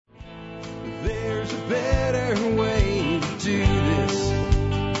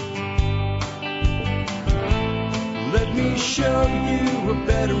show you a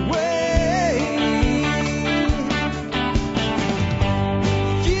better way.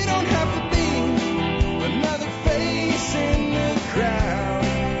 You don't have to be another face in the crowd.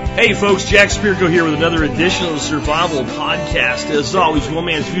 Hey folks, Jack Spirko here with another edition of the Survival Podcast. As always, one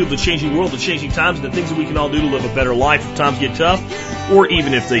man's view of the changing world, the changing times, and the things that we can all do to live a better life if times get tough, or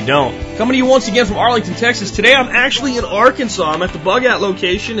even if they don't. Coming to you once again from Arlington, Texas. Today I'm actually in Arkansas. I'm at the Bug Out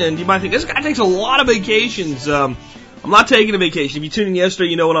location, and you might think, this guy takes a lot of vacations. I'm not taking a vacation. If you tuned in yesterday,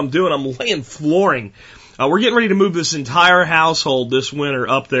 you know what I'm doing. I'm laying flooring. We're getting ready to move this entire household this winter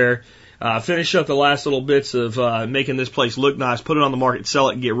up there. Finish up the last little bits of making this place look nice, put it on the market, sell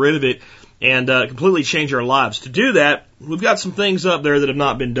it, and get rid of it, and completely change our lives. To do that, we've got some things up there that have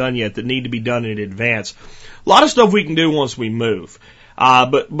not been done yet that need to be done in advance. A lot of stuff we can do once we move.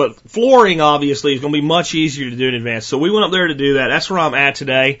 But flooring, obviously, is going to be much easier to do in advance. So we went up there to do that. That's where I'm at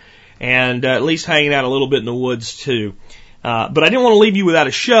today, and at least hanging out a little bit in the woods, too. But I didn't want to leave you without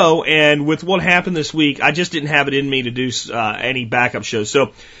a show, and with what happened this week, I just didn't have it in me to do any backup shows.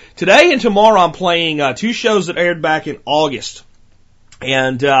 So today and tomorrow I'm playing two shows that aired back in August.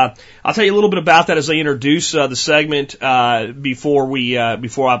 And I'll tell you a little bit about that as I introduce the segment before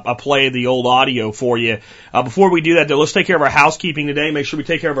I play the old audio for you. Before we do that, though, let's take care of our housekeeping today. Make sure we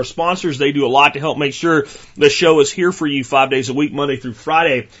take care of our sponsors. They do a lot to help make sure the show is here for you 5 days a week, Monday through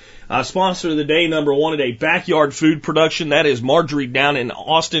Friday. Sponsor of the day, number one today, Backyard Food Production. That is Marjorie down in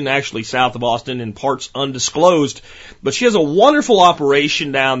Austin, actually south of Austin, in parts undisclosed. But she has a wonderful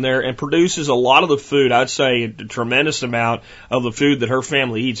operation down there and produces a lot of the food. I'd say a tremendous amount of the food that her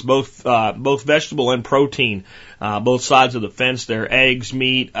family eats, both vegetable and protein, both sides of the fence there, eggs,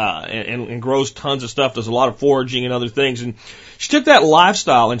 meat, and grows tons of stuff, does a lot of foraging and other things. And she took that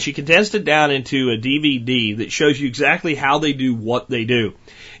lifestyle and she condensed it down into a DVD that shows you exactly how they do what they do.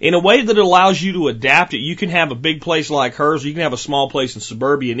 In a way that allows you to adapt it. You can have a big place like hers, or you can have a small place in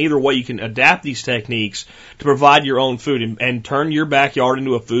suburbia, and either way you can adapt these techniques to provide your own food and turn your backyard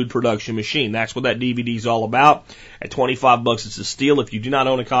into a food production machine. That's what that DVD is all about. At $25, it's a steal. If you do not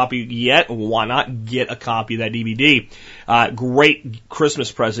own a copy yet, why not get a copy of that DVD? Great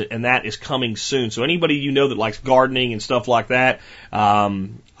Christmas present, and that is coming soon. So anybody you know that likes gardening and stuff like that,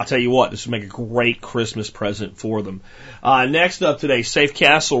 I'll tell you what, this will make a great Christmas present for them. Next up today, Safe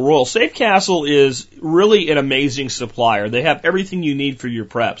Castle Royal. Safe Castle is really an amazing supplier. They have everything you need for your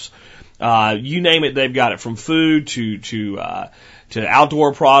preps. You name it, they've got it, from food to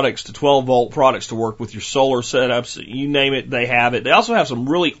outdoor products, to 12-volt products to work with your solar setups. You name it, they have it. They also have some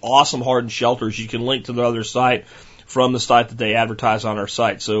really awesome hardened shelters. You can link to the other site from the site that they advertise on our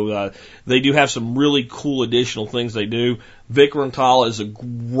site. So they do have some really cool additional things they do. Vic Rentala is a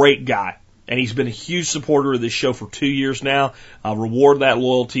great guy, and he's been a huge supporter of this show for 2 years now. Reward that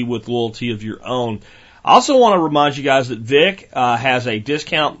loyalty with loyalty of your own. I also want to remind you guys that Vic has a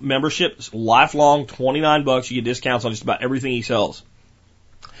discount membership. It's lifelong, $29. You get discounts on just about everything he sells.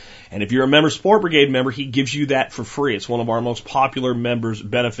 And if you're a Member Support Brigade member, he gives you that for free. It's one of our most popular members'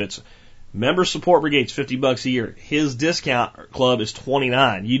 benefits. Member Support Brigade's $50 a year. His discount club is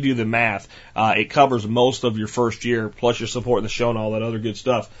 $29. You do the math. It covers most of your first year, plus your support in the show and all that other good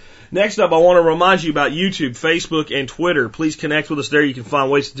stuff. Next up, I want to remind you about YouTube, Facebook, and Twitter. Please connect with us there. You can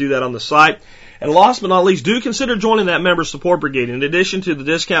find ways to do that on the site. And last but not least, do consider joining that Member Support Brigade. In addition to the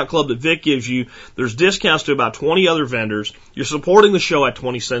discount club that Vic gives you, there's discounts to about 20 other vendors. You're supporting the show at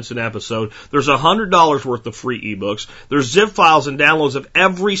 20 cents an episode. There's $100 worth of free ebooks. There's zip files and downloads of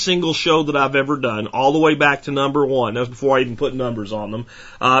every single show that I've ever done, all the way back to number one. That was before I even put numbers on them.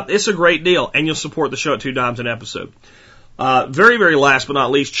 It's a great deal, and you'll support the show at $2 an episode. Very, very last but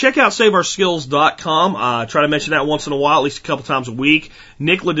not least, check out SaveOurSkills.com. Try to mention that once in a while, at least a couple times a week.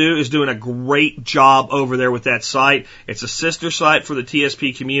 Nick Ledoux is doing a great job over there with that site. It's a sister site for the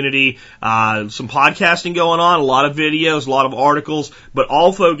TSP community. Some podcasting going on, a lot of videos, a lot of articles, but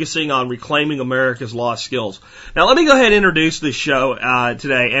all focusing on reclaiming America's lost skills. Now, let me go ahead and introduce this show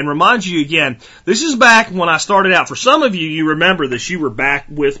today and remind you again, this is back when I started out. For some of you, you remember this. You were back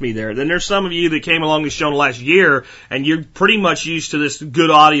with me there. Then there's some of you that came along the show in the last year, and you're pretty much used to this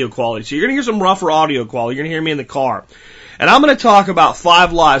good audio quality. So you're going to hear some rougher audio quality. You're going to hear me in the car. And I'm going to talk about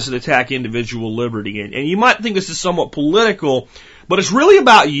 5 lies that attack individual liberty. And you might think this is somewhat political, but it's really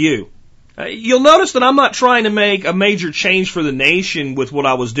about you. You'll notice that I'm not trying to make a major change for the nation with what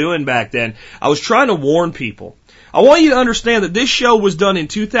I was doing back then. I was trying to warn people. I want you to understand that this show was done in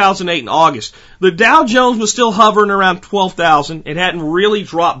 2008 in August. The Dow Jones was still hovering around 12,000. It hadn't really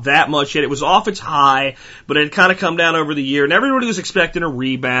dropped that much yet. It was off its high, but it had kind of come down over the year, and everybody was expecting a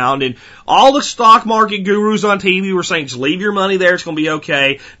rebound, and all the stock market gurus on TV were saying, just leave your money there, it's going to be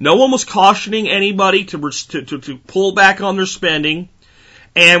okay. No one was cautioning anybody to pull back on their spending.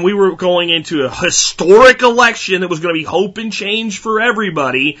 And we were going into a historic election that was going to be hope and change for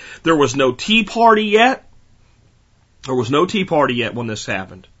everybody. There was no Tea Party yet. There was no Tea Party yet when this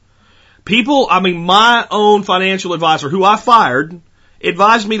happened. My own financial advisor, who I fired,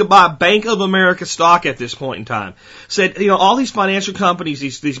 advised me to buy Bank of America stock at this point in time. Said, all these financial companies,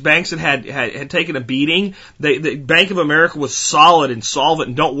 these banks that had taken a beating, the Bank of America was solid and solvent,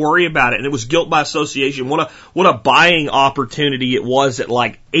 and don't worry about it. And it was guilt by association. What a buying opportunity it was at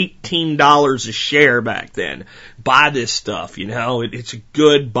like $18 a share back then. Buy this stuff, it's a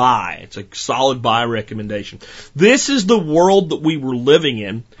good buy. It's a solid buy recommendation. This is the world that we were living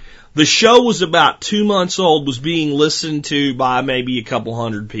in. The show was about 2 months old, was being listened to by maybe a couple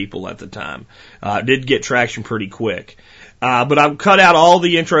hundred people at the time. It did get traction pretty quick. But I've cut out all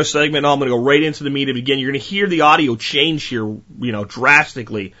the intro segment, and I'm going to go right into the meat of it again. You're going to hear the audio change here,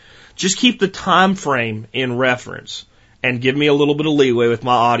 drastically. Just keep the time frame in reference, and give me a little bit of leeway with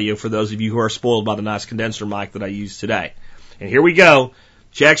my audio for those of you who are spoiled by the nice condenser mic that I use today. And here we go.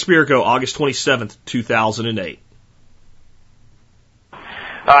 Jack Spirko, August 27th, 2008.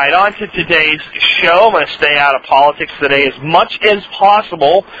 All right, on to today's show. I'm going to stay out of politics today as much as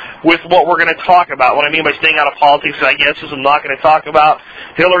possible with what we're going to talk about. What I mean by staying out of politics, I guess, is I'm not going to talk about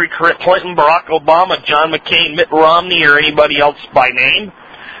Hillary Clinton, Barack Obama, John McCain, Mitt Romney, or anybody else by name.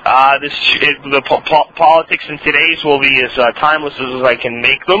 Politics in today's will be as timeless as I can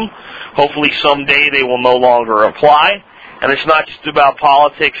make them. Hopefully someday they will no longer apply. And it's not just about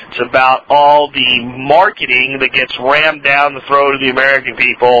politics, it's about all the marketing that gets rammed down the throat of the American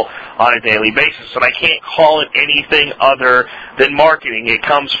people on a daily basis. And I can't call it anything other than marketing. It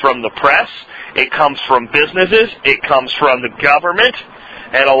comes from the press, it comes from businesses, it comes from the government,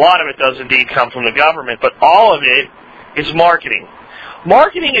 and a lot of it does indeed come from the government, but all of it is marketing.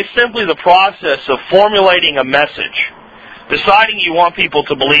 Marketing is simply the process of formulating a message, deciding you want people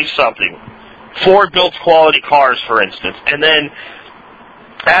to believe something. Ford builds quality cars, for instance, and then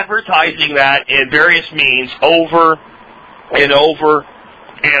advertising that in various means over and over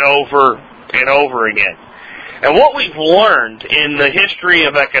and over and over again. And what we've learned in the history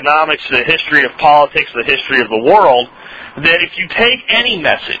of economics, the history of politics, the history of the world, that if you take any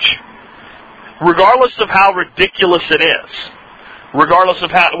message, regardless of how ridiculous it is, regardless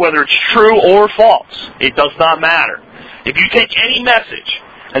of whether it's true or false, it does not matter. If you take any message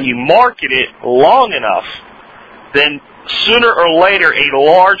and you market it long enough, then sooner or later a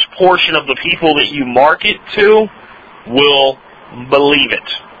large portion of the people that you market to will believe it.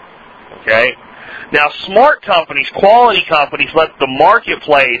 Okay? Now, smart companies, quality companies, let the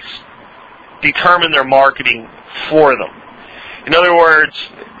marketplace determine their marketing for them. In other words,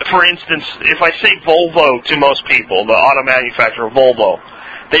 for instance, if I say Volvo to most people, the auto manufacturer Volvo,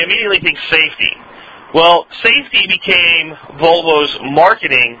 they immediately think safety. Well, safety became Volvo's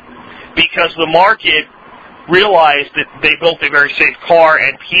marketing because the market realized that they built a very safe car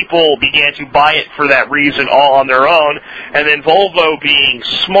and people began to buy it for that reason all on their own. And then Volvo, being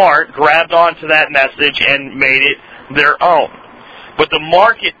smart, grabbed onto that message and made it their own. But the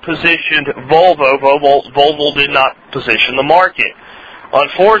market positioned Volvo. Volvo did not position the market.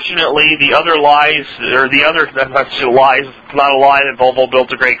 Unfortunately, the other lies, or the other, that's lies, it's not a lie that Volvo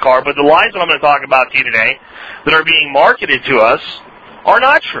built a great car, but the lies that I'm going to talk about to you today that are being marketed to us are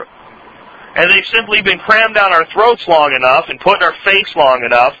not true. And they've simply been crammed down our throats long enough and put in our face long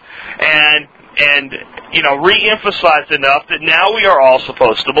enough and re-emphasized enough that now we are all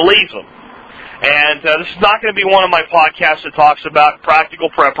supposed to believe them. And this is not going to be one of my podcasts that talks about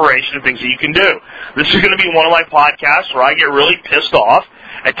practical preparation and things that you can do. This is going to be one of my podcasts where I get really pissed off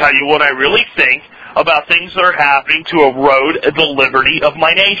and tell you what I really think about things that are happening to erode the liberty of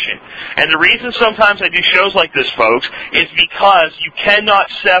my nation. And the reason sometimes I do shows like this, folks, is because you cannot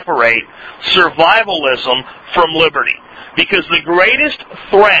separate survivalism from liberty. Because the greatest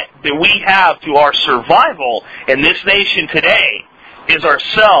threat that we have to our survival in this nation today is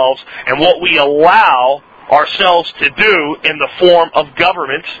ourselves and what we allow ourselves to do in the form of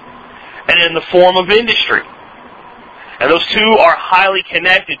government and in the form of industry. And those two are highly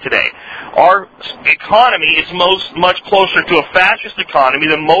connected today. Our economy is much closer to a fascist economy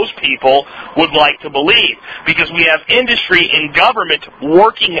than most people would like to believe, because we have industry and government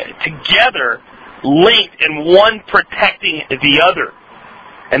working together, linked, and one protecting the other.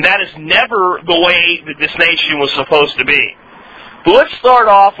 And that is never the way that this nation was supposed to be. But let's start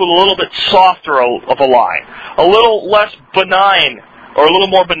off with a little bit softer of a lie. A little less benign, or a little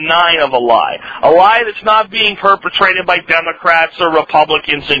more benign of a lie. A lie that's not being perpetrated by Democrats or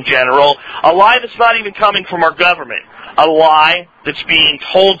Republicans in general. A lie that's not even coming from our government. A lie that's being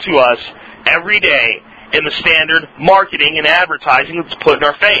told to us every day in the standard marketing and advertising that's put in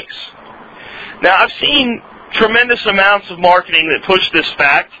our face. Now, I've seen tremendous amounts of marketing that push this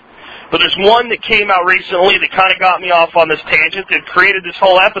fact, but there's one that came out recently that kind of got me off on this tangent that created this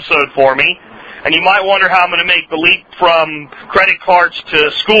whole episode for me. And you might wonder how I'm going to make the leap from credit cards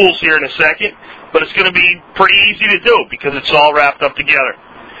to schools here in a second, but it's going to be pretty easy to do because it's all wrapped up together.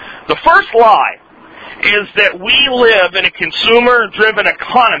 The first lie is that we live in a consumer-driven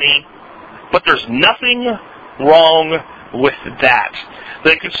economy, but there's nothing wrong with that.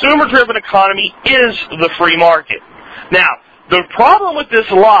 The consumer-driven economy is the free market. Now, the problem with this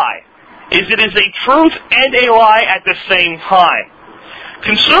lie is it is a truth and a lie at the same time.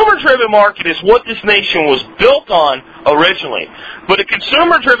 Consumer-driven market is what this nation was built on originally. But a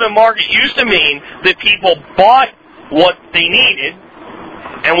consumer-driven market used to mean that people bought what they needed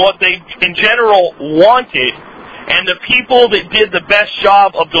and what they, in general, wanted, and the people that did the best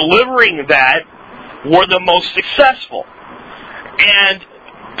job of delivering that were the most successful. And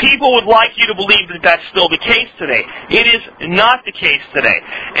people would like you to believe that that's still the case today. It is not the case today.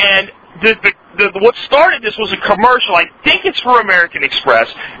 And what started this was a commercial. I think it's for American Express.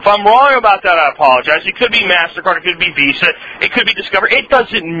 If I'm wrong about that, I apologize. It could be MasterCard, it could be Visa, it could be Discover. It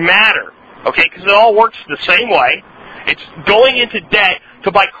doesn't matter, okay, because it all works the same way. It's going into debt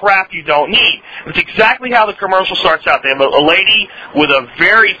to buy crap you don't need. It's exactly how the commercial starts out. They have a lady with a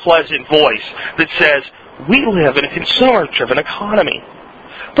very pleasant voice that says, "We live in a consumer-driven economy."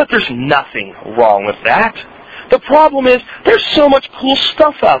 But there's nothing wrong with that. The problem is there's so much cool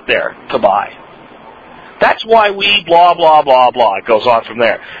stuff out there to buy. That's why we blah, blah, blah, blah. It goes on from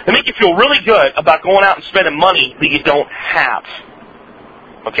there. They make you feel really good about going out and spending money that you don't have.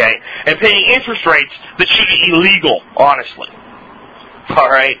 Okay? And paying interest rates that should be illegal, honestly. All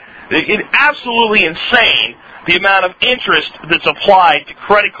right? It's absolutely insane the amount of interest that's applied to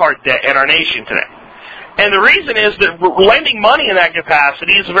credit card debt in our nation today. And the reason is that lending money in that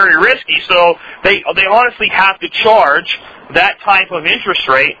capacity is very risky, so they honestly have to charge that type of interest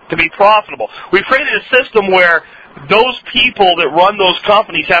rate to be profitable. We've created a system where those people that run those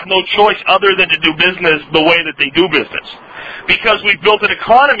companies have no choice other than to do business the way that they do business. Because we've built an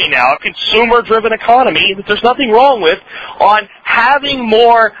economy now, a consumer-driven economy, that there's nothing wrong with, on having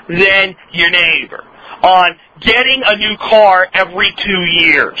more than your neighbor, on getting a new car every 2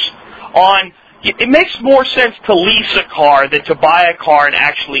 years, on... It makes more sense to lease a car than to buy a car and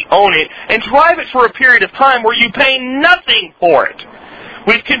actually own it and drive it for a period of time where you pay nothing for it.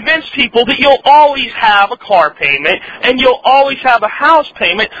 We've convinced people that you'll always have a car payment and you'll always have a house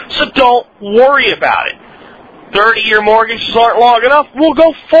payment, so don't worry about it. 30-year mortgages aren't long enough, we'll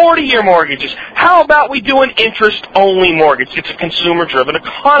go 40-year mortgages. How about we do an interest-only mortgage? It's a consumer-driven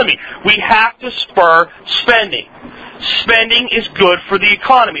economy. We have to spur spending. Spending is good for the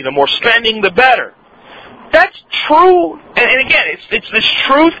economy. The more spending, the better. That's true. And again, it's this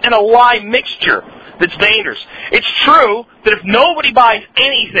truth and a lie mixture that's dangerous. It's true that if nobody buys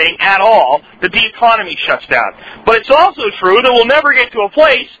anything at all, that the economy shuts down. But it's also true that we'll never get to a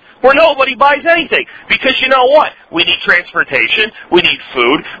place where nobody buys anything. Because you know what? We need transportation, we need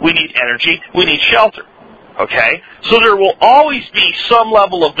food, we need energy, we need shelter. Okay? So there will always be some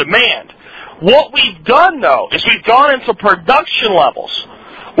level of demand. What we've done, though, is we've gone into production levels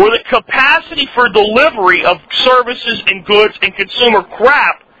where the capacity for delivery of services and goods and consumer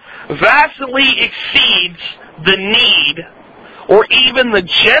crap vastly exceeds the need or even the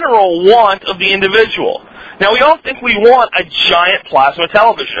general want of the individual. Now, we all think we want a giant plasma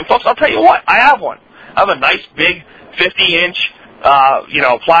television. And, folks, I'll tell you what, I have one. I have a nice, big, 50-inch,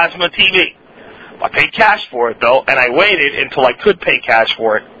 plasma TV. I paid cash for it, though, and I waited until I could pay cash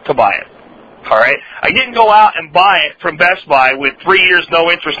for it to buy it. All right? I didn't go out and buy it from Best Buy with 3 years, no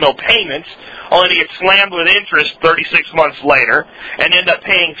interest, no payments, only to get slammed with interest 36 months later and end up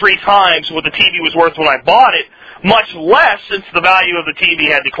paying 3 times what the TV was worth when I bought it, much less since the value of the TV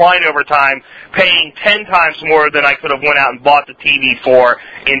had declined over time, paying 10 times more than I could have went out and bought the TV for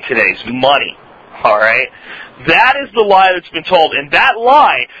in today's money. All right? That is the lie that's been told, and that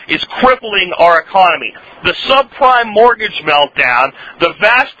lie is crippling our economy. The subprime mortgage meltdown, the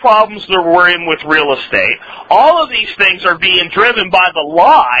vast problems that we're in with real estate, all of these things are being driven by the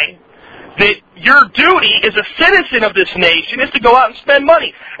lie that your duty as a citizen of this nation is to go out and spend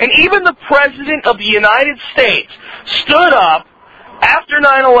money. And even the President of the United States stood up after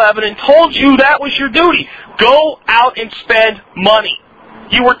 9/11 and told you that was your duty. Go out and spend money.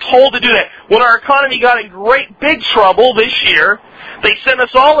 You were told to do that. When our economy got in great big trouble this year, they sent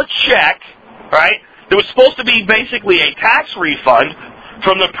us all a check, right? That was supposed to be basically a tax refund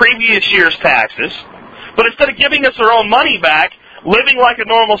from the previous year's taxes. But instead of giving us our own money back, living like a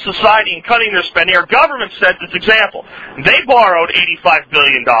normal society and cutting their spending, our government set this example. They borrowed $85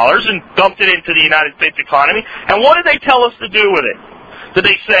 billion and dumped it into the United States economy. And what did they tell us to do with it? Did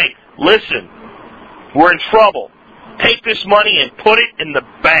they say, listen, we're in trouble. Take this money and put it in the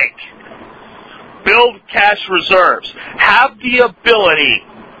bank. Build cash reserves. Have the ability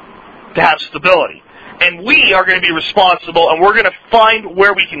to have stability. And we are going to be responsible, and we're going to find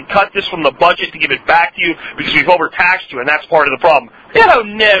where we can cut this from the budget to give it back to you because we've overtaxed you, and that's part of the problem.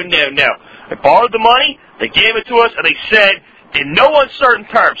 No. They borrowed the money, they gave it to us, and they said, in no uncertain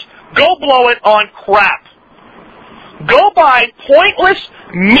terms, go blow it on crap. Go buy pointless,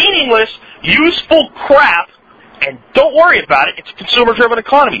 meaningless, useful crap, and don't worry about it. It's a consumer-driven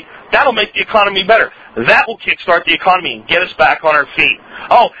economy. That'll make the economy better. That will kickstart the economy and get us back on our feet.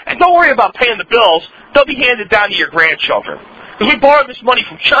 Oh, and don't worry about paying the bills. They'll be handed down to your grandchildren. Because we borrowed this money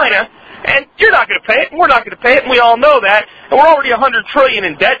from China, and you're not going to pay it, and we're not going to pay it, and we all know that. And we're already $100 trillion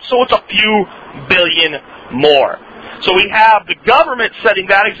in debt, so it's a few billion more. So we have the government setting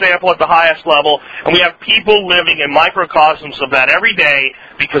that example at the highest level, and we have people living in microcosms of that every day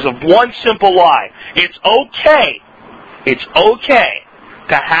because of one simple lie. It's okay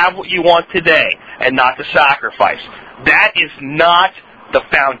to have what you want today and not to sacrifice. That is not the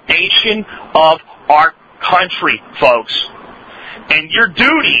foundation of our country, folks. And your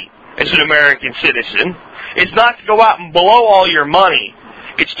duty as an American citizen is not to go out and blow all your money.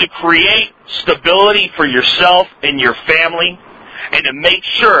 It's to create stability for yourself and your family and to make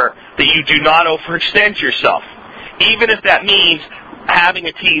sure that you do not overextend yourself. Even if that means having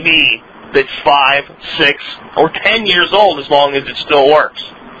a TV that's 5, 6, or 10 years old as long as it still works.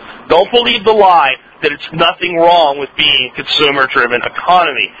 Don't believe the lie that it's nothing wrong with being a consumer-driven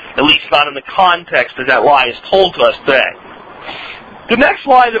economy, at least not in the context that that lie is told to us today. The next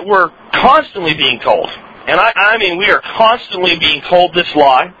lie that we're constantly being told, and I mean we are constantly being told this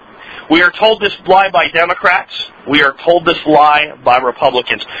lie. We are told this lie by Democrats. We are told this lie by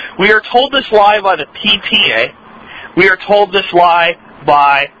Republicans. We are told this lie by the PTA. We are told this lie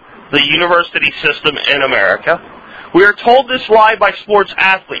by the university system in America. We are told this lie by sports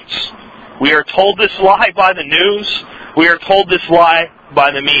athletes. We are told this lie by the news. We are told this lie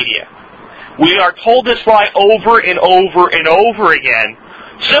by the media. We are told this lie over and over and over again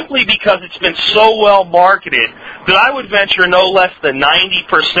simply because it's been so well marketed that I would venture no less than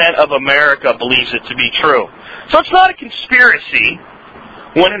 90% of America believes it to be true. So it's not a conspiracy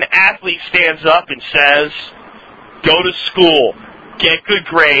when an athlete stands up and says, go to school, get good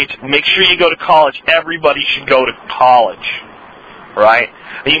grades, make sure you go to college. Everybody should go to college, right?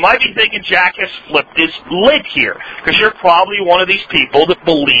 And you might be thinking Jack has flipped his lid here because you're probably one of these people that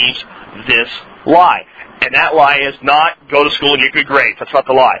believes this lie. And that lie is not go to school and get good grades. That's not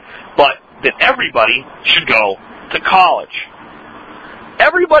the lie. But that everybody should go to college.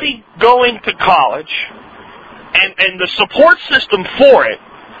 Everybody going to college and the support system for it,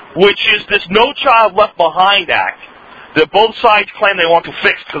 which is this No Child Left Behind Act that both sides claim they want to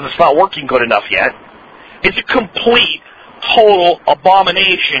fix because it's not working good enough yet, is a complete, total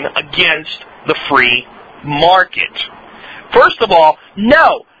abomination against the free market. First of all,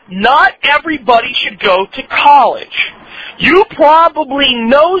 no, not everybody should go to college. You probably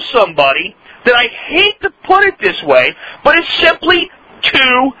know somebody that, I hate to put it this way, but is simply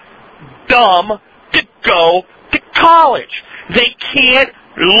too dumb to go to college. They can't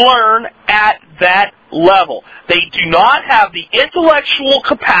learn at that level. They do not have the intellectual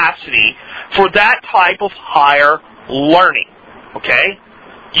capacity for that type of higher learning. Okay?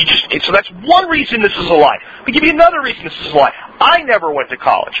 So that's one reason this is a lie. I'll give you another reason this is a lie. I never went to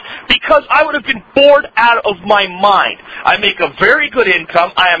college because I would have been bored out of my mind. I make a very good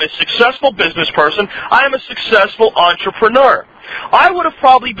income. I am a successful business person. I am a successful entrepreneur. I would have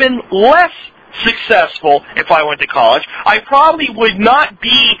probably been less successful if I went to college. I probably would not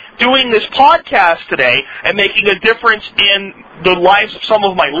be doing this podcast today and making a difference in the lives of some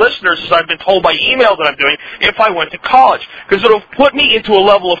of my listeners, as I've been told by email that I'm doing, if I went to college. Because it would have put me into a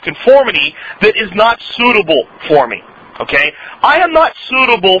level of conformity that is not suitable for me. Okay? I am not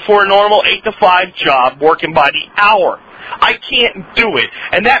suitable for a normal 8-to-5 job working by the hour. I can't do it.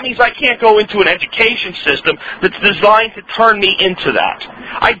 And that means I can't go into an education system that's designed to turn me into that.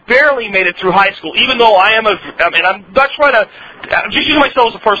 I barely made it through high school, even though I'm just using myself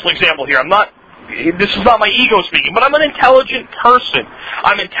as a personal example here. I'm not this is not my ego speaking, but I'm an intelligent person.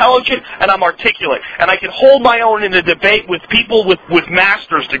 I'm intelligent and I'm articulate. And I can hold my own in a debate with people with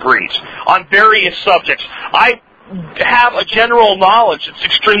master's degrees on various subjects. I have a general knowledge that's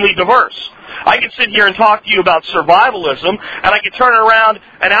extremely diverse. I could sit here and talk to you about survivalism, and I could turn around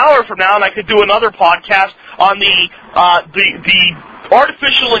an hour from now and I could do another podcast on the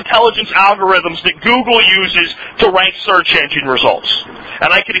artificial intelligence algorithms that Google uses to rank search engine results.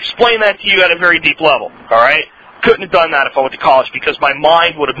 And I could explain that to you at a very deep level, all right? Couldn't have done that if I went to college because my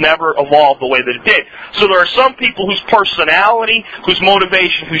mind would have never evolved the way that it did. So there are some people whose personality, whose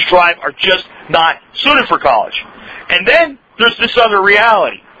motivation, whose drive are just not suited for college. And then there's this other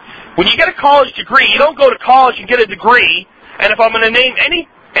reality. When you get a college degree, you don't go to college and get a degree, and if I'm going to name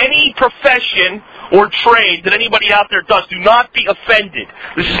any profession or trade that anybody out there does, do not be offended.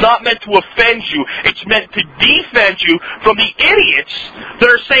 This is not meant to offend you. It's meant to defend you from the idiots that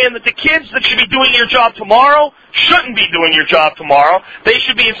are saying that the kids that should be doing your job tomorrow shouldn't be doing your job tomorrow. They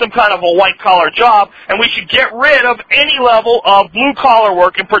should be in some kind of a white-collar job, and we should get rid of any level of blue-collar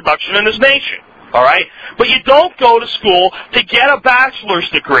work and production in this nation. All right? But you don't go to school to get a bachelor's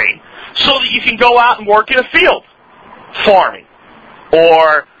degree so that you can go out and work in a field, farming,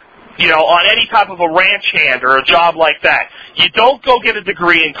 or, on any type of a ranch hand or a job like that. You don't go get a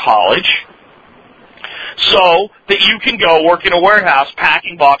degree in college so that you can go work in a warehouse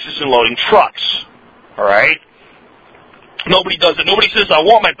packing boxes and loading trucks. All right? Nobody does it. Nobody says, I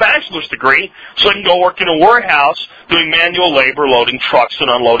want my bachelor's degree so I can go work in a warehouse doing manual labor, loading trucks and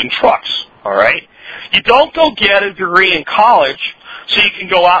unloading trucks. All right? You don't go get a degree in college so you can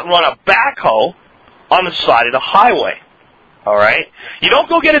go out and run a backhoe on the side of the highway. All right? You don't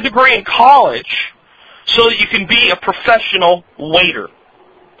go get a degree in college so that you can be a professional waiter.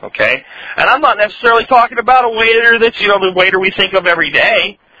 Okay? And I'm not necessarily talking about a waiter that's, the waiter we think of every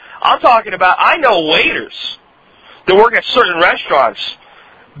day. I'm talking about, I know waiters that work at certain restaurants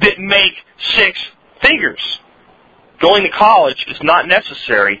that make six figures. Going to college is not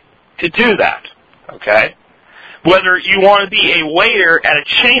necessary to do that. Okay? Whether you want to be a waiter at a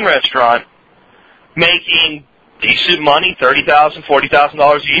chain restaurant making decent money, $30,000,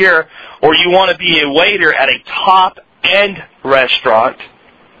 $40,000 a year, or you want to be a waiter at a top-end restaurant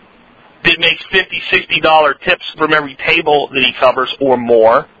that makes $50, $60 tips from every table that he covers or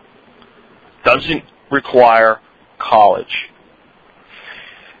more, doesn't require college.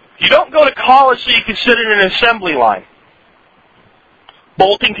 You don't go to college so you can sit in an assembly line,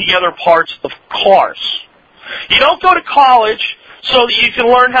 bolting together parts of cars. You don't go to college so that you can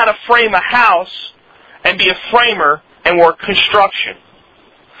learn how to frame a house and be a framer and work construction.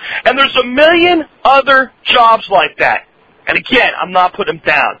 And there's a million other jobs like that. And again, I'm not putting them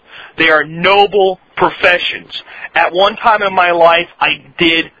down. They are noble professions. At one time in my life, I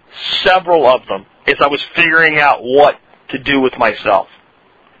did several of them as I was figuring out what to do with myself.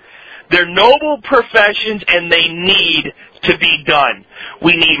 They're noble professions and they need to be done.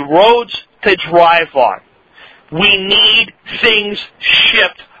 We need roads to drive on. We need things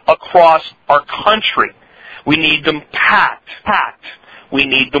shipped across our country. We need them packed. We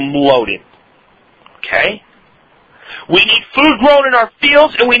need them loaded. Okay? We need food grown in our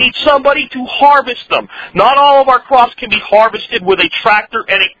fields, and we need somebody to harvest them. Not all of our crops can be harvested with a tractor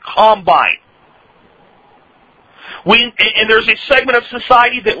and a combine. And there's a segment of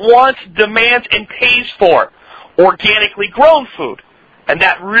society that wants, demands, and pays for organically grown food. And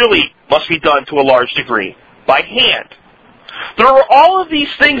that really must be done to a large degree by hand. There are all of these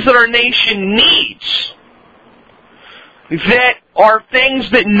things that our nation needs that are things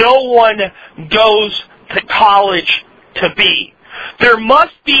that no one goes to college to be. There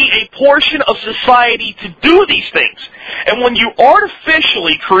must be a portion of society to do these things. And when you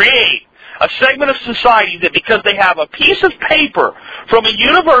artificially create a segment of society that, because they have a piece of paper from a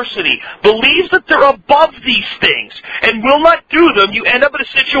university, believes that they're above these things and will not do them, you end up in a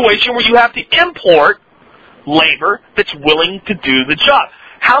situation where you have to import labor that's willing to do the job.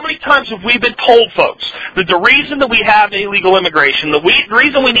 How many times have we been told, folks, that the reason that we have illegal immigration, the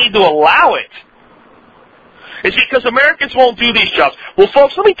reason we need to allow it, is because Americans won't do these jobs? Well,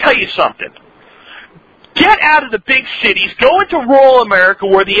 folks, let me tell you something. Get out of the big cities, go into rural America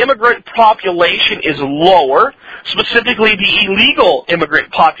where the immigrant population is lower, specifically the illegal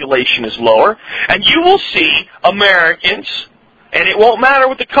immigrant population is lower, and you will see Americans, and it won't matter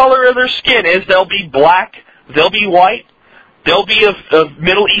what the color of their skin is, they'll be black, they'll be white, they'll be of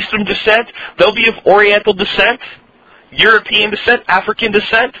Middle Eastern descent, they'll be of Oriental descent, European descent, African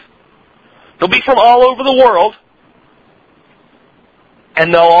descent. They'll be from all over the world,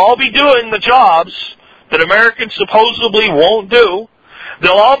 and they'll all be doing the jobs that Americans supposedly won't do.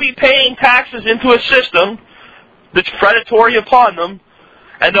 They'll all be paying taxes into a system that's predatory upon them,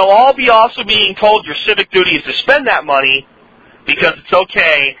 and they'll all be also being told your civic duty is to spend that money because it's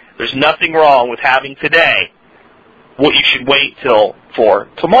okay, there's nothing wrong with having today what you should wait till for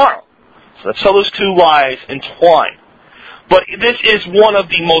tomorrow. So that's how those two lies entwine. But this is one of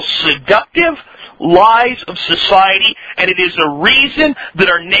the most seductive lies of society, and it is a reason that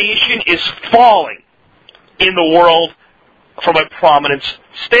our nation is falling in the world from a prominence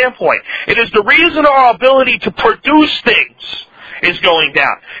standpoint. It is the reason our ability to produce things is going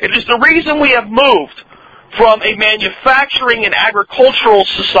down. It is the reason we have moved from a manufacturing and agricultural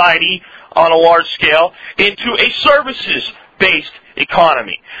society on a large scale into a services-based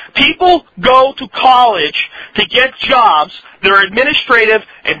economy. People go to college to get jobs that are administrative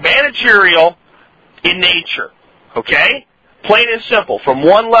and managerial in nature. Okay? Plain and simple, from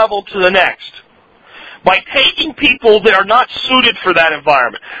one level to the next. By taking people that are not suited for that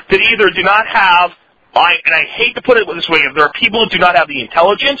environment, that either do not have, and I hate to put it this way, there are people that do not have the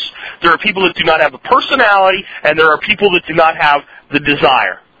intelligence, there are people that do not have the personality, and there are people that do not have the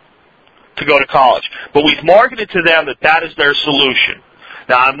desire to go to college. But we've marketed to them that that is their solution.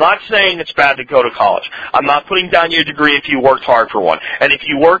 Now, I'm not saying it's bad to go to college. I'm not putting down your degree if you worked hard for one. And if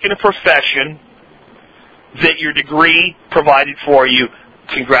you work in a profession that your degree provided for you,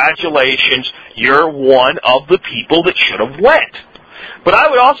 congratulations, you're one of the people that should have went. But I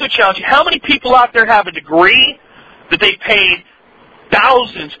would also challenge you, how many people out there have a degree that they paid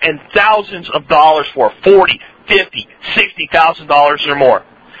thousands and thousands of dollars for, $40,000, $50,000, $60,000 or more,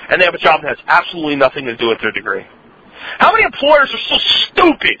 and they have a job that has absolutely nothing to do with their degree? How many employers are so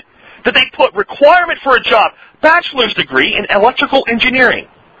stupid that they put requirement for a job, bachelor's degree in electrical engineering,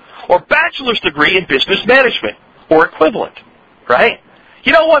 or bachelor's degree in business management, or equivalent, right?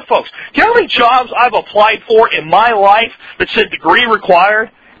 You know what, folks? Do you know how many jobs I've applied for in my life that said degree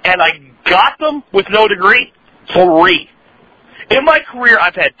required, and I got them with no degree? 3. In my career,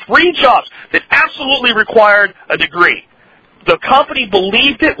 I've had 3 jobs that absolutely required a degree. The company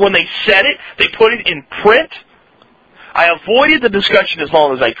believed it when they said it. They put it in print. I avoided the discussion as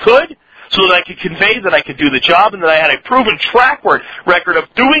long as I could so that I could convey that I could do the job and that I had a proven track record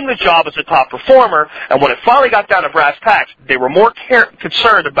of doing the job as a top performer. And when it finally got down to brass tacks, they were more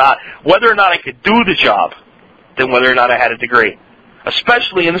concerned about whether or not I could do the job than whether or not I had a degree,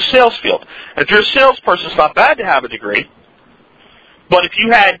 especially in the sales field. If you're a salesperson, it's not bad to have a degree. But if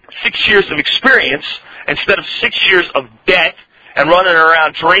you had 6 years of experience instead of 6 years of debt and running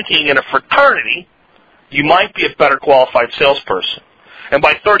around drinking in a fraternity, you might be a better qualified salesperson. And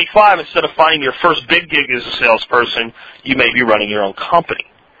by 35, instead of finding your first big gig as a salesperson, you may be running your own company.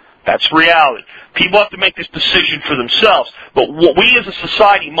 That's reality. People have to make this decision for themselves. But what we as a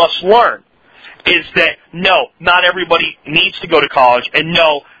society must learn is that, no, not everybody needs to go to college, and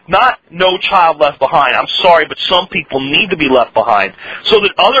no child left behind. I'm sorry, but some people need to be left behind so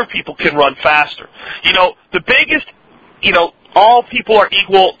that other people can run faster. You know, the biggest, all people are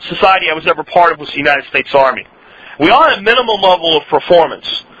equal society I was ever part of was the United States Army. We all had a minimum level of performance.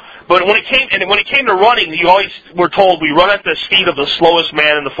 But when it came to running, you always were told we run at the speed of the slowest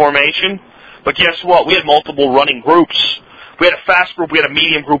man in the formation. But guess what? We had multiple running groups. We had a fast group, we had a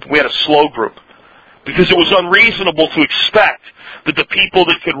medium group, we had a slow group. Because it was unreasonable to expect that the people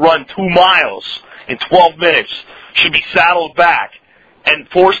that could run 2 miles in 12 minutes should be saddled back and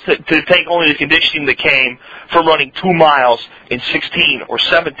forced to take only the conditioning that came from running 2 miles in 16 or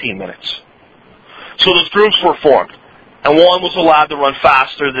 17 minutes. So those groups were formed, and one was allowed to run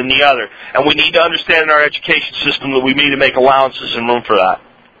faster than the other. And we need to understand in our education system that we need to make allowances and room for that.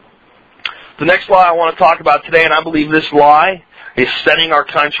 The next lie I want to talk about today, and I believe this lie is setting our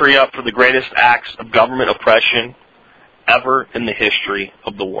country up for the greatest acts of government oppression ever in the history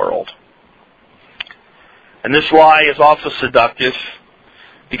of the world. And this lie is also seductive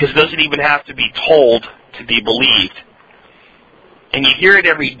because it doesn't even have to be told to be believed. And you hear it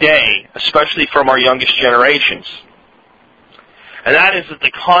every day, especially from our youngest generations. And that is that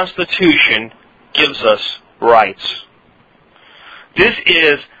the Constitution gives us rights. This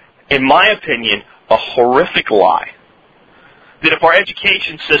is, in my opinion, a horrific lie. That if our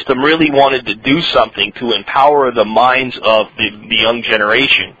education system really wanted to do something to empower the minds of the young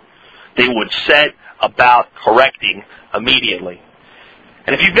generation, they would set about correcting immediately.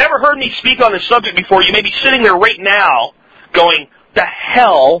 And if you've never heard me speak on this subject before, you may be sitting there right now going, the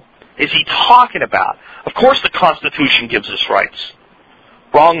hell is he talking about? Of course the Constitution gives us rights.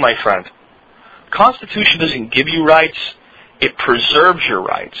 Wrong, my friend. The Constitution doesn't give you rights. It preserves your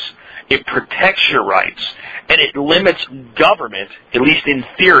rights. It protects your rights. And it limits government, at least in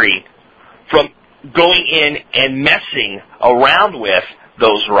theory, from going in and messing around with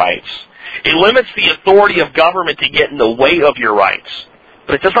those rights. It limits the authority of government to get in the way of your rights.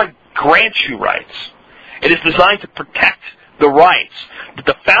 But it does not grant you rights. It is designed to protect the rights that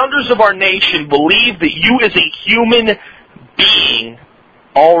the founders of our nation believed that you as a human being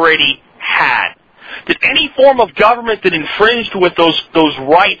already had. That any form of government that infringed with those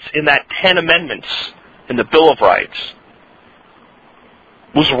rights in that 10 amendments in the Bill of Rights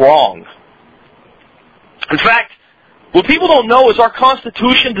was wrong. In fact, what people don't know is our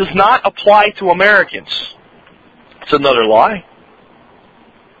Constitution does not apply to Americans. It's another lie.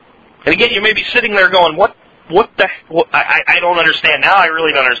 And again, you may be sitting there going, I don't understand. Now I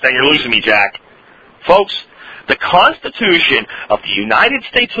really don't understand. You're losing me, Jack. Folks, the Constitution of the United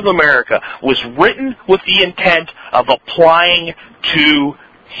States of America was written with the intent of applying to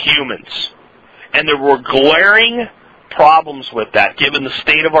humans. And there were glaring problems with that, given the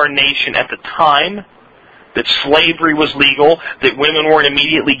state of our nation at the time, that slavery was legal, that women weren't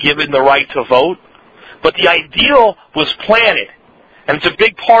immediately given the right to vote. But the ideal was planted. And it's a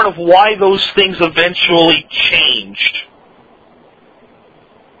big part of why those things eventually changed.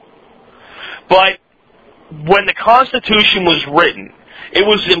 But when the Constitution was written, it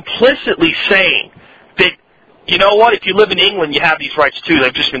was implicitly saying that, you know what, if you live in England, you have these rights too.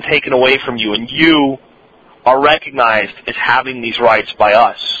 They've just been taken away from you, and you are recognized as having these rights by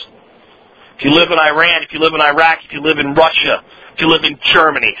us. If you live in Iran, if you live in Iraq, if you live in Russia, if you live in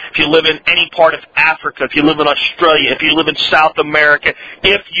Germany, if you live in any part of Africa, if you live in Australia, if you live in South America,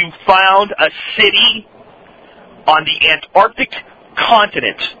 if you found a city on the Antarctic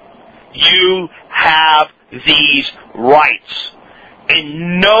continent, you have these rights.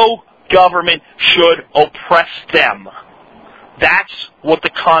 And no government should oppress them. That's what the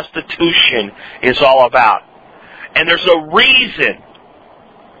Constitution is all about. And there's a reason,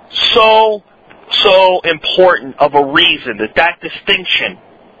 so important of a reason, that distinction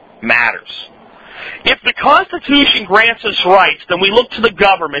matters. If the Constitution grants us rights, then we look to the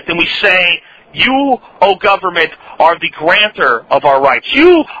government and we say, you, O government, are the grantor of our rights.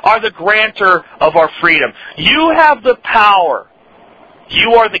 You are the grantor of our freedom. You have the power.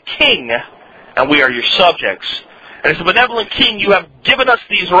 You are the king, and we are your subjects. And as a benevolent king, you have given us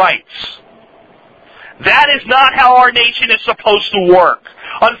these rights. That is not how our nation is supposed to work.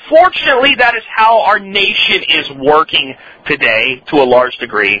 Unfortunately, that is how our nation is working today to a large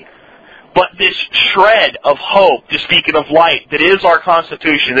degree. But this shred of hope, this beacon of light that is our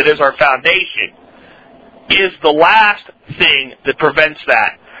Constitution, that is our foundation, is the last thing that prevents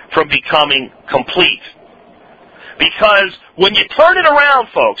that from becoming complete. Because when you turn it around,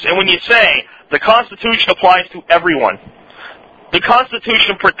 folks, and when you say the Constitution applies to everyone, the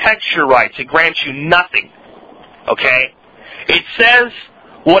Constitution protects your rights, it grants you nothing, okay? It says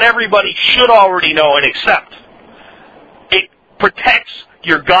what everybody should already know and accept. It protects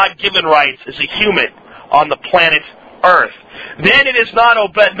your God-given rights as a human on the planet Earth. Then it is not, O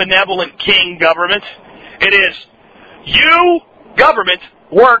benevolent king government. It is, you, government,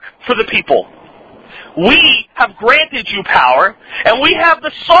 work for the people. We have granted you power, and we have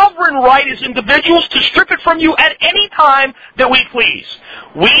the sovereign right as individuals to strip it from you at any time that we please.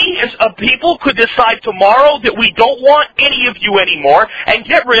 We, as a people, could decide tomorrow that we don't want any of you anymore and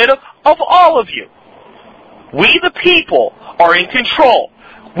get rid of all of you. We, the people, are in control.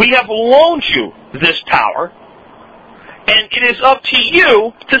 We have loaned you this power, and it is up to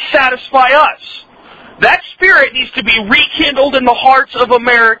you to satisfy us. That spirit needs to be rekindled in the hearts of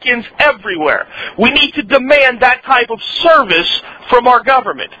Americans everywhere. We need to demand that type of service from our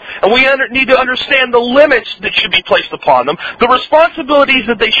government. And we need to understand the limits that should be placed upon them, the responsibilities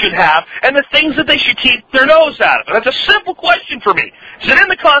that they should have, and the things that they should keep their nose out of. And that's a simple question for me. Is it in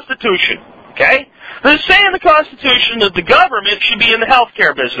the Constitution? Okay? Does it say in the Constitution that the government should be in the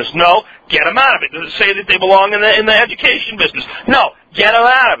healthcare business? No. Get them out of it. Does it say that they belong in the education business? No. Get them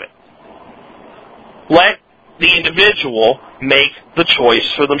out of it. Let the individual make the choice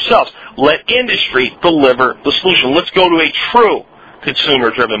for themselves. Let industry deliver the solution. Let's go to a true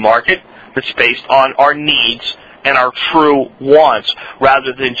consumer-driven market that's based on our needs and our true wants,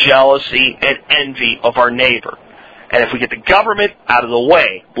 rather than jealousy and envy of our neighbor. And if we get the government out of the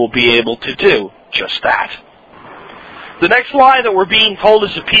way, we'll be able to do just that. The next lie that we're being told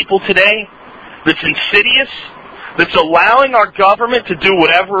as a people today, that's insidious, that's allowing our government to do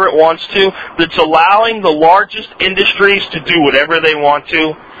whatever it wants to, that's allowing the largest industries to do whatever they want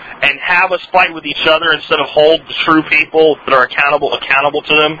to, and have us fight with each other instead of hold the true people that are accountable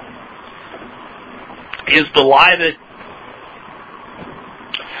to them, is the lie that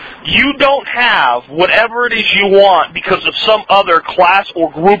you don't have whatever it is you want because of some other class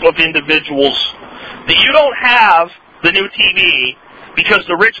or group of individuals. That you don't have the new TV because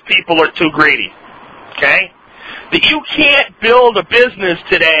the rich people are too greedy. Okay? That you can't build a business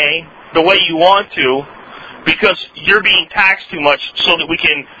today the way you want to because you're being taxed too much so that we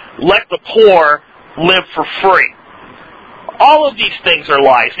can let the poor live for free. All of these things are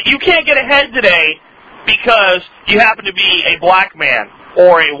lies. That you can't get ahead today because you happen to be a black man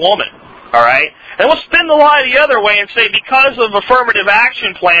or a woman. All right? And we'll spin the lie the other way and say because of affirmative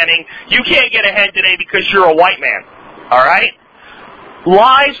action planning, you can't get ahead today because you're a white man. All right?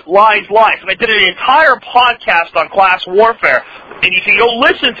 Lies, lies, lies. And I did an entire podcast on class warfare. And you can go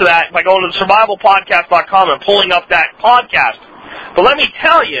listen to that by going to survivalpodcast.com and pulling up that podcast. But let me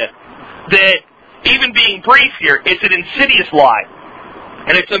tell you that even being brief here, it's an insidious lie.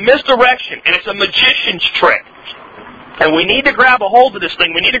 And it's a misdirection. And it's a magician's trick. And we need to grab a hold of this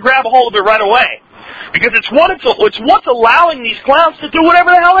thing. We need to grab a hold of it right away. Because it's what's allowing these clowns to do whatever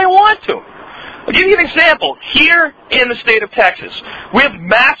the hell they want to. I'll give you an example. Here in the state of Texas, we have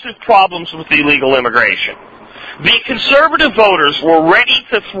massive problems with illegal immigration. The conservative voters were ready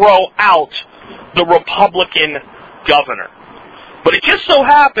to throw out the Republican governor. But it just so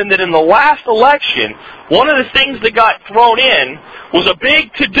happened that in the last election, one of the things that got thrown in was a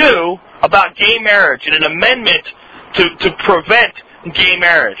big to-do about gay marriage and an amendment to prevent gay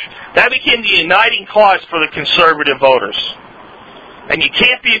marriage. That became the uniting cause for the conservative voters. And you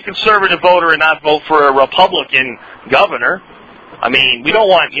can't be a conservative voter and not vote for a Republican governor. I mean, we don't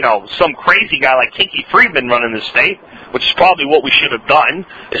want, some crazy guy like Kinky Friedman running the state, which is probably what we should have done,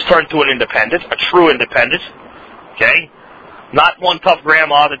 is turn to an independent, a true independent, okay? Not one tough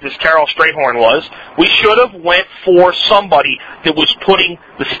grandma that this Carol Strayhorn was. We should have went for somebody that was putting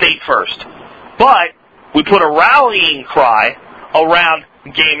the state first. But we put a rallying cry around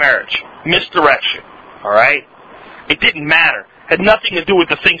gay marriage. Misdirection, all right? It didn't matter. It had nothing to do with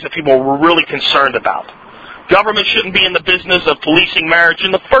the things that people were really concerned about. Government shouldn't be in the business of policing marriage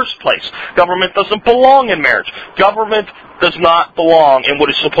in the first place. Government doesn't belong in marriage. Government does not belong in what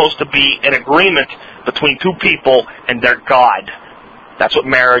is supposed to be an agreement between two people and their God. That's what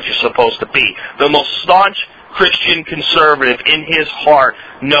marriage is supposed to be. The most staunch Christian conservative in his heart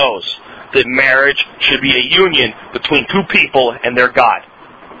knows that marriage should be a union between two people and their God.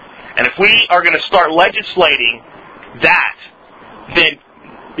 And if we are going to start legislating that, then,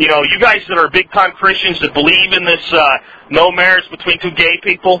 you guys that are big-time Christians that believe in this no marriage between two gay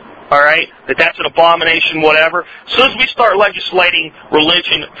people, all right, that's an abomination, whatever, as soon as we start legislating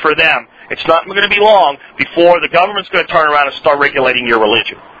religion for them, it's not going to be long before the government's going to turn around and start regulating your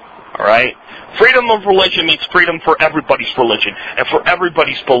religion, all right? Freedom of religion means freedom for everybody's religion and for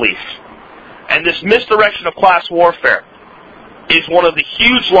everybody's belief. And this misdirection of class warfare is one of the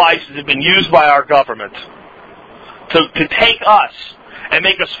huge lies that have been used by our government to take us and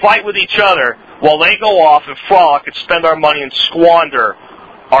make us fight with each other while they go off and frolic and spend our money and squander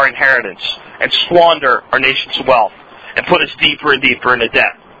our inheritance and squander our nation's wealth and put us deeper and deeper into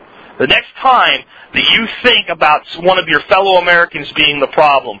debt. The next time that you think about one of your fellow Americans being the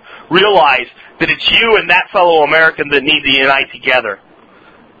problem, realize that it's you and that fellow American that need to unite together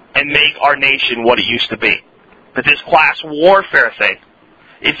and make our nation what it used to be. But this class warfare thing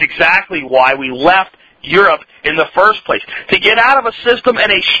is exactly why we left Europe in the first place. To get out of a system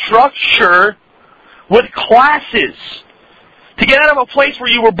and a structure with classes. To get out of a place where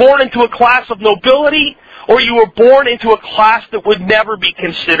you were born into a class of nobility or you were born into a class that would never be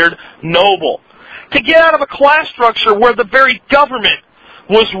considered noble. To get out of a class structure where the very government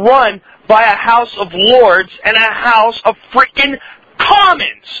was run by a House of Lords and a House of frickin'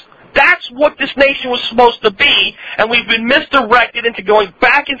 Commons. That's what this nation was supposed to be, and we've been misdirected into going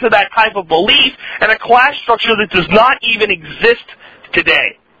back into that type of belief and a class structure that does not even exist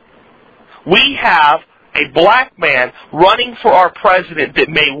today. We have a black man running for our president that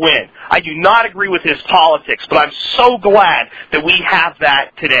may win. I do not agree with his politics, but I'm so glad that we have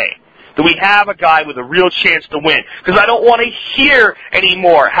that today. That we have a guy with a real chance to win. Because I don't want to hear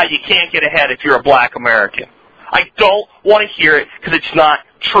anymore how you can't get ahead if you're a black American. I don't want to hear it because it's not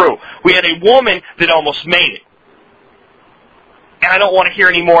true. We had a woman that almost made it. And I don't want to hear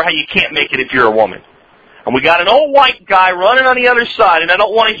anymore how you can't make it if you're a woman. And we got an old white guy running on the other side, and I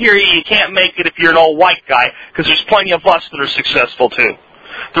don't want to hear you can't make it if you're an old white guy, because there's plenty of us that are successful too.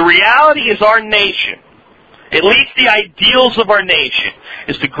 The reality is our nation, at least the ideals of our nation,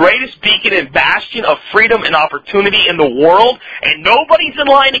 is the greatest beacon and bastion of freedom and opportunity in the world, and nobody's in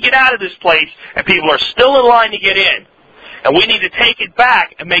line to get out of this place, and people are still in line to get in. And we need to take it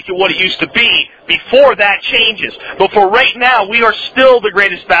back and make it what it used to be before that changes. But for right now, we are still the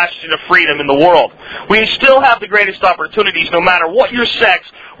greatest bastion of freedom in the world. We still have the greatest opportunities no matter what your sex,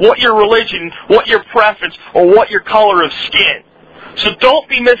 what your religion, what your preference, or what your color of skin. So don't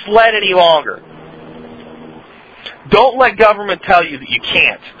be misled any longer. Don't let government tell you that you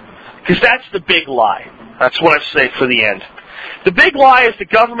can't. Because that's the big lie. That's what I say for the end. The big lie is the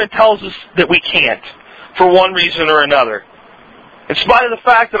government tells us that we can't, for one reason or another. In spite of the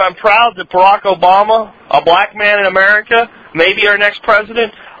fact that I'm proud that Barack Obama, a black man in America, may be our next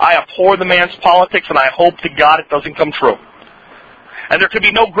president, I abhor the man's politics, and I hope to God it doesn't come true. And there could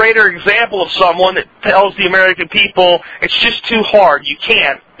be no greater example of someone that tells the American people, it's just too hard, you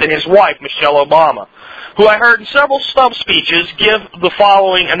can't, than his wife, Michelle Obama, who I heard in several stump speeches give the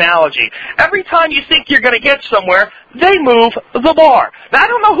following analogy. Every time you think you're going to get somewhere, they move the bar. Now, I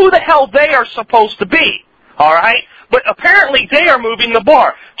don't know who the hell they are supposed to be, all right? But apparently they are moving the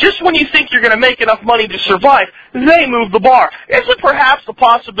bar. Just when you think you're going to make enough money to survive, they move the bar. Is it perhaps the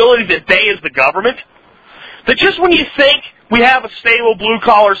possibility that they is the government? That just when you think we have a stable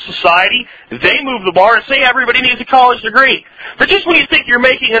blue-collar society, they move the bar and say everybody needs a college degree. That just when you think you're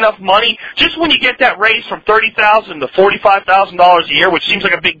making enough money, just when you get that raise from $30,000 to $45,000 a year, which seems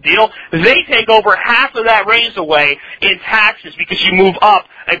like a big deal, they take over half of that raise away in taxes because you move up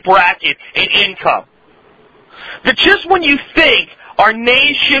a bracket in income. That just when you think our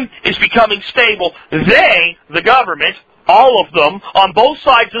nation is becoming stable, they, the government, all of them, on both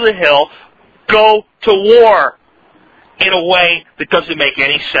sides of the hill, go to war in a way that doesn't make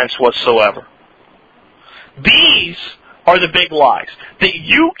any sense whatsoever. These are the big lies. That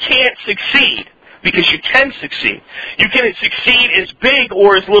you can't succeed because you can succeed. You can succeed as big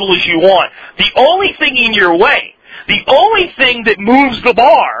or as little as you want. The only thing in your way, the only thing that moves the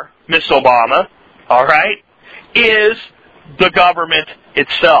bar, Miss Obama, all right, is the government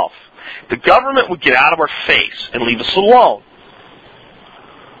itself. The government would get out of our face and leave us alone.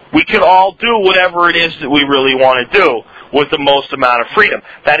 We could all do whatever it is that we really want to do with the most amount of freedom.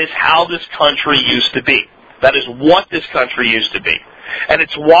 That is how this country used to be. That is what this country used to be. And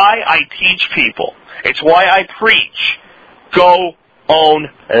it's why I teach people. It's why I preach. Go own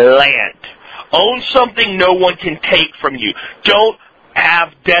land. Own something no one can take from you. Don't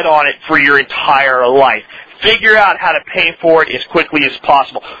have debt on it for your entire life. Figure out how to pay for it as quickly as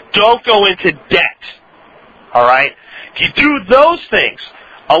possible. Don't go into debt. All right? If you do those things,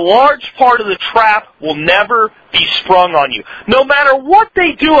 a large part of the trap will never be sprung on you. No matter what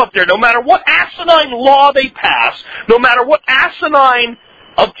they do up there, no matter what asinine law they pass, no matter what asinine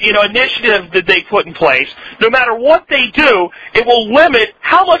initiative that they put in place, no matter what they do, it will limit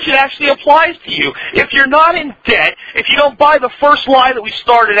how much it actually applies to you. If you're not in debt, if you don't buy the first lie that we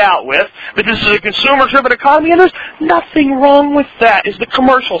started out with, that this is a consumer-driven economy, and there's nothing wrong with that, as the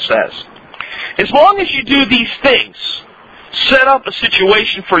commercial says. As long as you do these things, set up a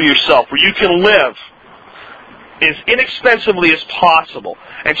situation for yourself where you can live as inexpensively as possible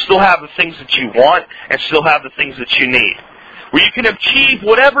and still have the things that you want and still have the things that you need. Where you can achieve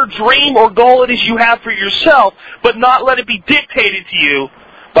whatever dream or goal it is you have for yourself, but not let it be dictated to you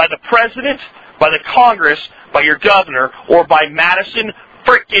by the president, by the Congress, by your governor, or by Madison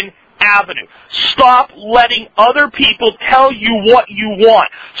frickin' Avenue. Stop letting other people tell you what you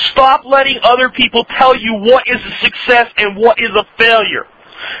want. Stop letting other people tell you what is a success and what is a failure.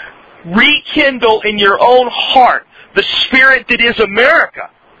 Rekindle in your own heart the spirit that is America.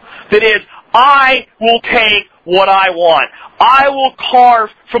 That is, I will take what I want. I will carve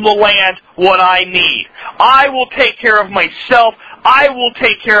from the land what I need. I will take care of myself. I will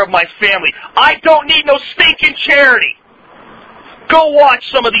take care of my family. I don't need no stinking charity. Go watch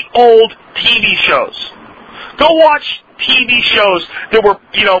some of the old TV shows. Go watch TV shows that were,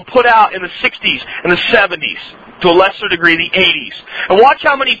 put out in the 60s and the 70s, to a lesser degree the 80s. And watch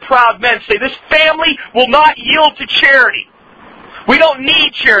how many proud men say, this family will not yield to charity. We don't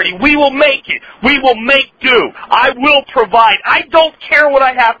need charity. We will make it. We will make do. I will provide. I don't care what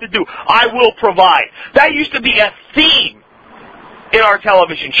I have to do. I will provide. That used to be a theme in our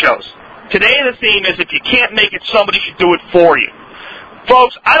television shows. Today the theme is if you can't make it, somebody should do it for you.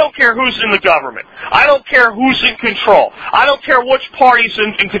 Folks, I don't care who's in the government. I don't care who's in control. I don't care which party's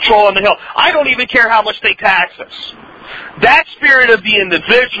in control on the Hill. I don't even care how much they tax us. That spirit of the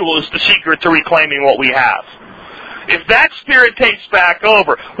individual is the secret to reclaiming what we have. If that spirit takes back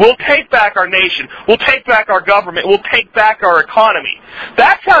over, we'll take back our nation, we'll take back our government, we'll take back our economy.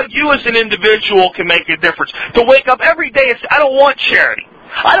 That's how you as an individual can make a difference. To wake up every day and say, I don't want charity.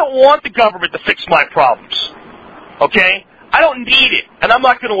 I don't want the government to fix my problems. Okay? I don't need it, and I'm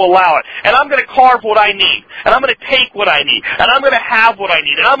not going to allow it. And I'm going to carve what I need, and I'm going to take what I need, and I'm going to have what I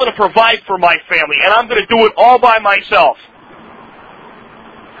need, and I'm going to provide for my family, and I'm going to do it all by myself.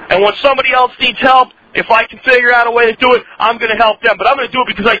 And when somebody else needs help, If I can figure out a way to do it, I'm going to help them. But I'm going to do it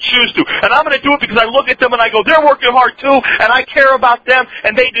because I choose to. And I'm going to do it because I look at them and I go, they're working hard too, and I care about them,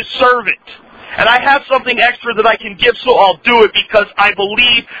 and they deserve it. And I have something extra that I can give, so I'll do it because I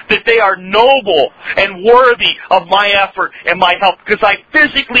believe that they are noble and worthy of my effort and my help. Because I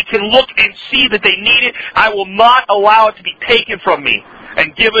physically can look and see that they need it. I will not allow it to be taken from me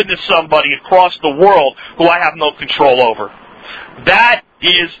and given to somebody across the world who I have no control over. That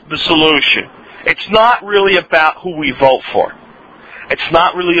is the solution. It's not really about who we vote for. It's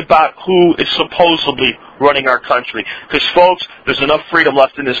not really about who is supposedly running our country. Because, folks, there's enough freedom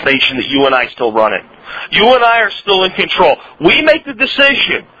left in this nation that you and I still run it. You and I are still in control. We make the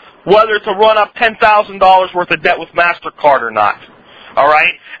decision whether to run up $10,000 worth of debt with MasterCard or not. All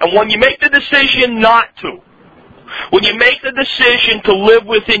right? And when you make the decision not to, when you make the decision to live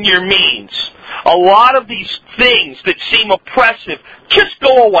within your means, a lot of these things that seem oppressive just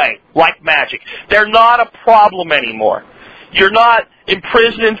go away like magic. They're not a problem anymore. You're not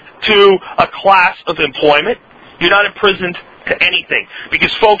imprisoned to a class of employment. You're not imprisoned to anything.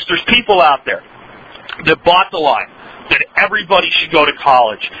 Because, folks, there's people out there that bought the lie that everybody should go to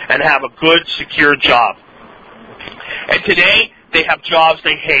college and have a good, secure job. And today, they have jobs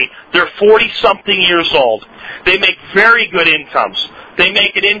they hate. They're 40-something years old. They make very good incomes. They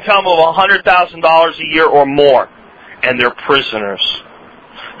make an income of $100,000 a year or more. And they're prisoners.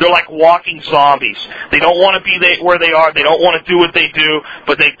 They're like walking zombies. They don't want to be where they are. They don't want to do what they do.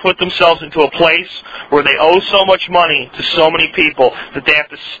 But they put themselves into a place where they owe so much money to so many people that they have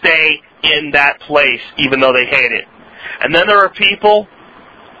to stay in that place even though they hate it. And then there are people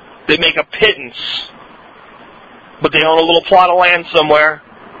that make a pittance, but they own a little plot of land somewhere.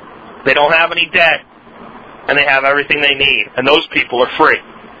 They don't have any debt. And they have everything they need. And those people are free.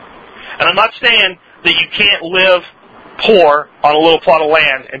 And I'm not saying that you can't live poor on a little plot of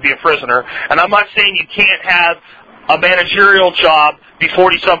land and be a prisoner. And I'm not saying you can't have a managerial job, be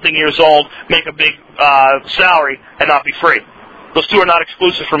 40-something years old, make a big salary, and not be free. Those two are not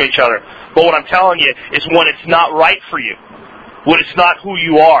exclusive from each other. But what I'm telling you is when it's not right for you, when it's not who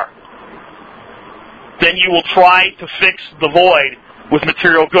you are, then you will try to fix the void with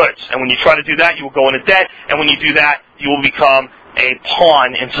material goods. And when you try to do that, you will go into debt. And when you do that, you will become a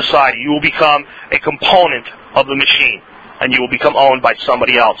pawn in society. You will become a component of the machine. And you will become owned by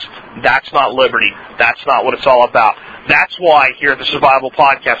somebody else. That's not liberty. That's not what it's all about. That's why here at the Survival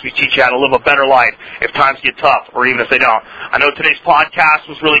Podcast we teach you how to live a better life if times get tough, or even if they don't. I know today's podcast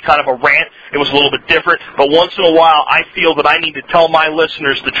was really kind of a rant. It was a little bit different. But once in a while, I feel that I need to tell my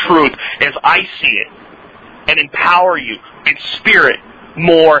listeners the truth as I see it, and empower you in spirit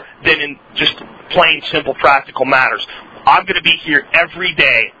more than in just plain, simple, practical matters. I'm going to be here every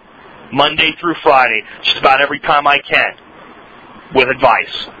day, Monday through Friday, just about every time I can, with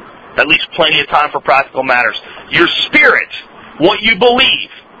advice. At least plenty of time for practical matters. Your spirit, what you believe,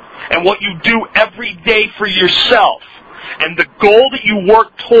 and what you do every day for yourself, and the goal that you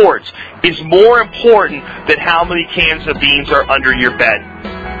work towards is more important than how many cans of beans are under your bed.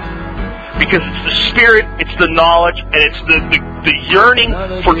 Because it's the spirit, it's the knowledge, and it's the yearning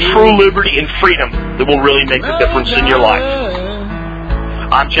for true liberty and freedom that will really make the difference in your life.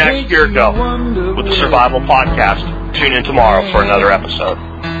 I'm Jack Spirko with the Survival Podcast. Tune in tomorrow for another episode.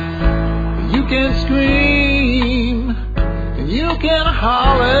 You can scream, and you can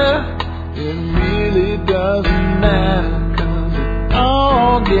holler, it really doesn't matter, 'cause it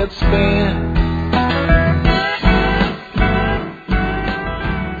all gets spent.